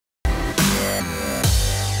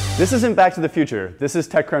This isn't Back to the Future, this is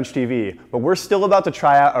TechCrunch TV, but we're still about to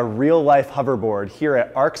try out a real-life hoverboard here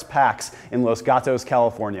at Arx Pax in Los Gatos,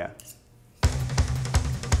 California.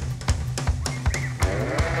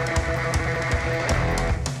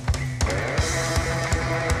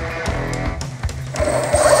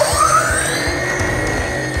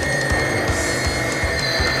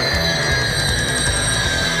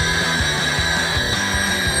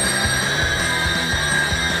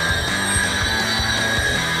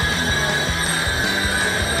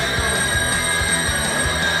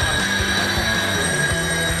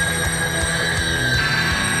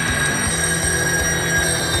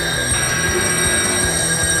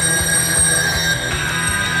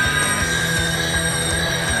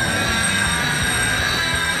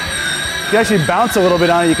 You actually bounce a little bit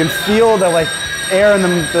on it, you can feel the air and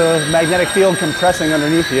the magnetic field compressing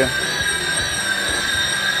underneath you.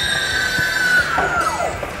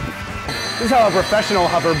 This is how a professional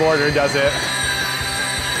hoverboarder does it.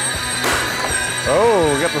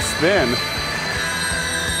 Oh, we got the spin.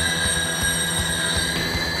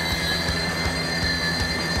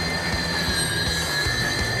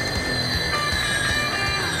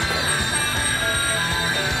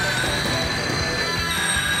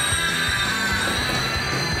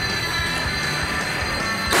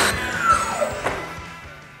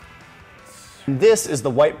 This is the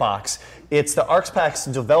white box. It's the Arx Pax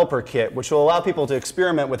developer kit, which will allow people to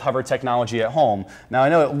experiment with hover technology at home. Now I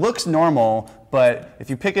know it looks normal, but if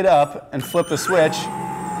you pick it up and flip the switch,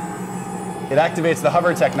 it activates the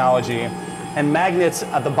hover technology, and magnets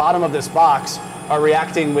at the bottom of this box are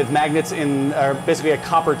reacting with magnets in basically a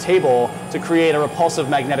copper table to create a repulsive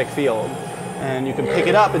magnetic field. And you can pick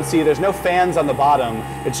it up and see there's no fans on the bottom,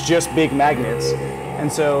 it's just big magnets.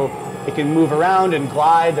 And so it can move around and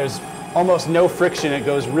glide. There's almost no friction. It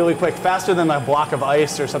goes really quick, faster than a block of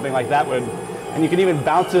ice or something like that would. And you can even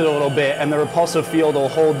bounce it a little bit, and the repulsive field will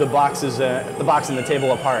hold the box and the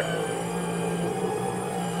table apart.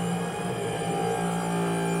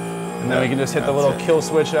 And then we can just hit the little kill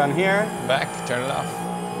switch on here. Back, turn it off.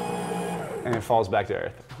 And it falls back to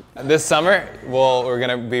Earth. This summer, we're going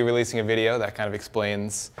to be releasing a video that kind of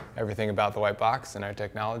explains everything about the white box and our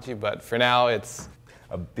technology, but for now it's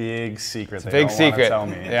a big secret. Big secret. Tell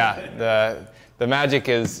me. Yeah, the magic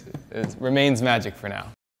remains magic for now.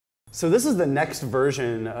 So this is the next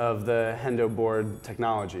version of the Hendo board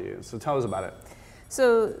technology. So tell us about it.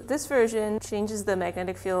 So this version changes the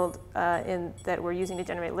magnetic field that we're using to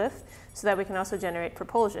generate lift, so that we can also generate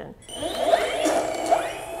propulsion.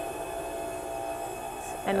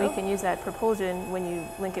 And we can use that propulsion when you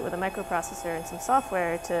link it with a microprocessor and some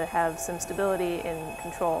software to have some stability in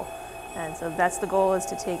control. And so that's the goal, is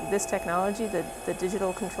to take this technology, the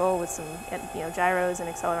digital control with some gyros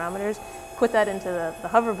and accelerometers, put that into the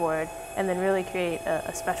hoverboard, and then really create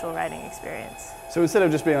a special riding experience. So instead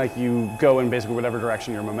of just being like you go in basically whatever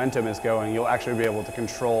direction your momentum is going, you'll actually be able to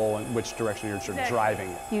control which direction you're driving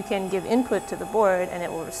it. You can give input to the board and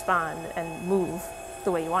it will respond and move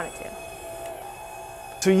the way you want it to.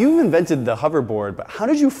 So you've invented the hoverboard, but how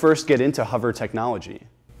did you first get into hover technology?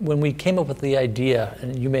 When we came up with the idea,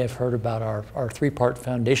 and you may have heard about our three-part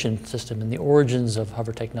foundation system and the origins of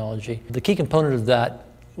hover technology, the key component of that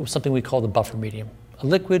was something we call the buffer medium. A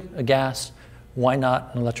liquid, a gas, why not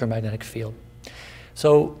an electromagnetic field?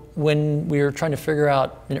 So when we were trying to figure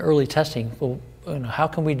out in early testing, well, how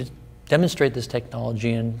can we demonstrate this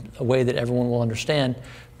technology in a way that everyone will understand?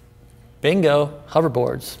 Bingo,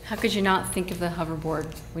 hoverboards. How could you not think of the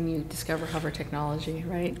hoverboard when you discover hover technology,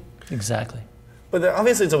 right? Exactly. But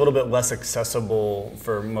obviously it's a little bit less accessible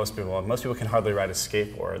for most people. Most people can hardly ride a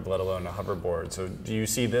skateboard, let alone a hoverboard. So do you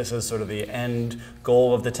see this as sort of the end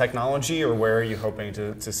goal of the technology, or where are you hoping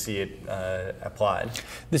to see it applied?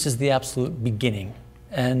 This is the absolute beginning.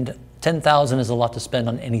 And $10,000 is a lot to spend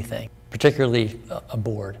on anything, particularly a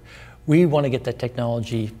board. We want to get that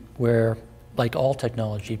technology where, like all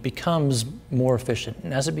technology, becomes more efficient.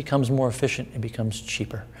 And as it becomes more efficient, it becomes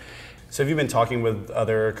cheaper. So have you been talking with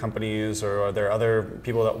other companies, or are there other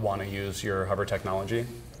people that want to use your hover technology?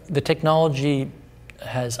 The technology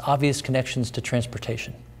has obvious connections to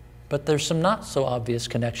transportation, but there's some not so obvious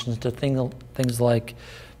connections to things like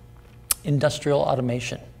industrial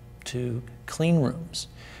automation, to clean rooms,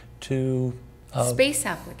 to space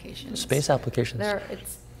applications. Space applications.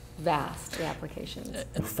 vast, the applications.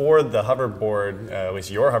 For the hoverboard, at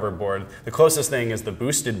least your hoverboard, the closest thing is the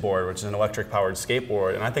boosted board, which is an electric-powered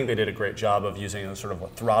skateboard, and I think they did a great job of using a sort of a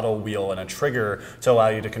throttle wheel and a trigger to allow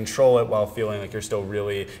you to control it while feeling like you're still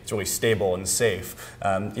it's really stable and safe.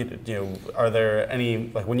 Are there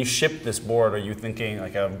any, like when you ship this board, are you thinking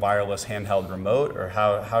like a wireless handheld remote, or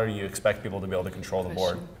how do you expect people to be able to control the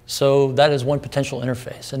board? So that is one potential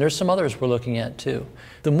interface, and there's some others we're looking at too.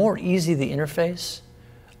 The more easy the interface,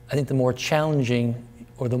 I think the more challenging,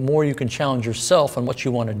 or the more you can challenge yourself on what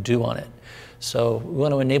you want to do on it. So we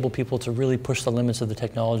want to enable people to really push the limits of the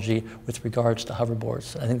technology with regards to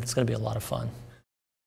hoverboards. I think it's going to be a lot of fun.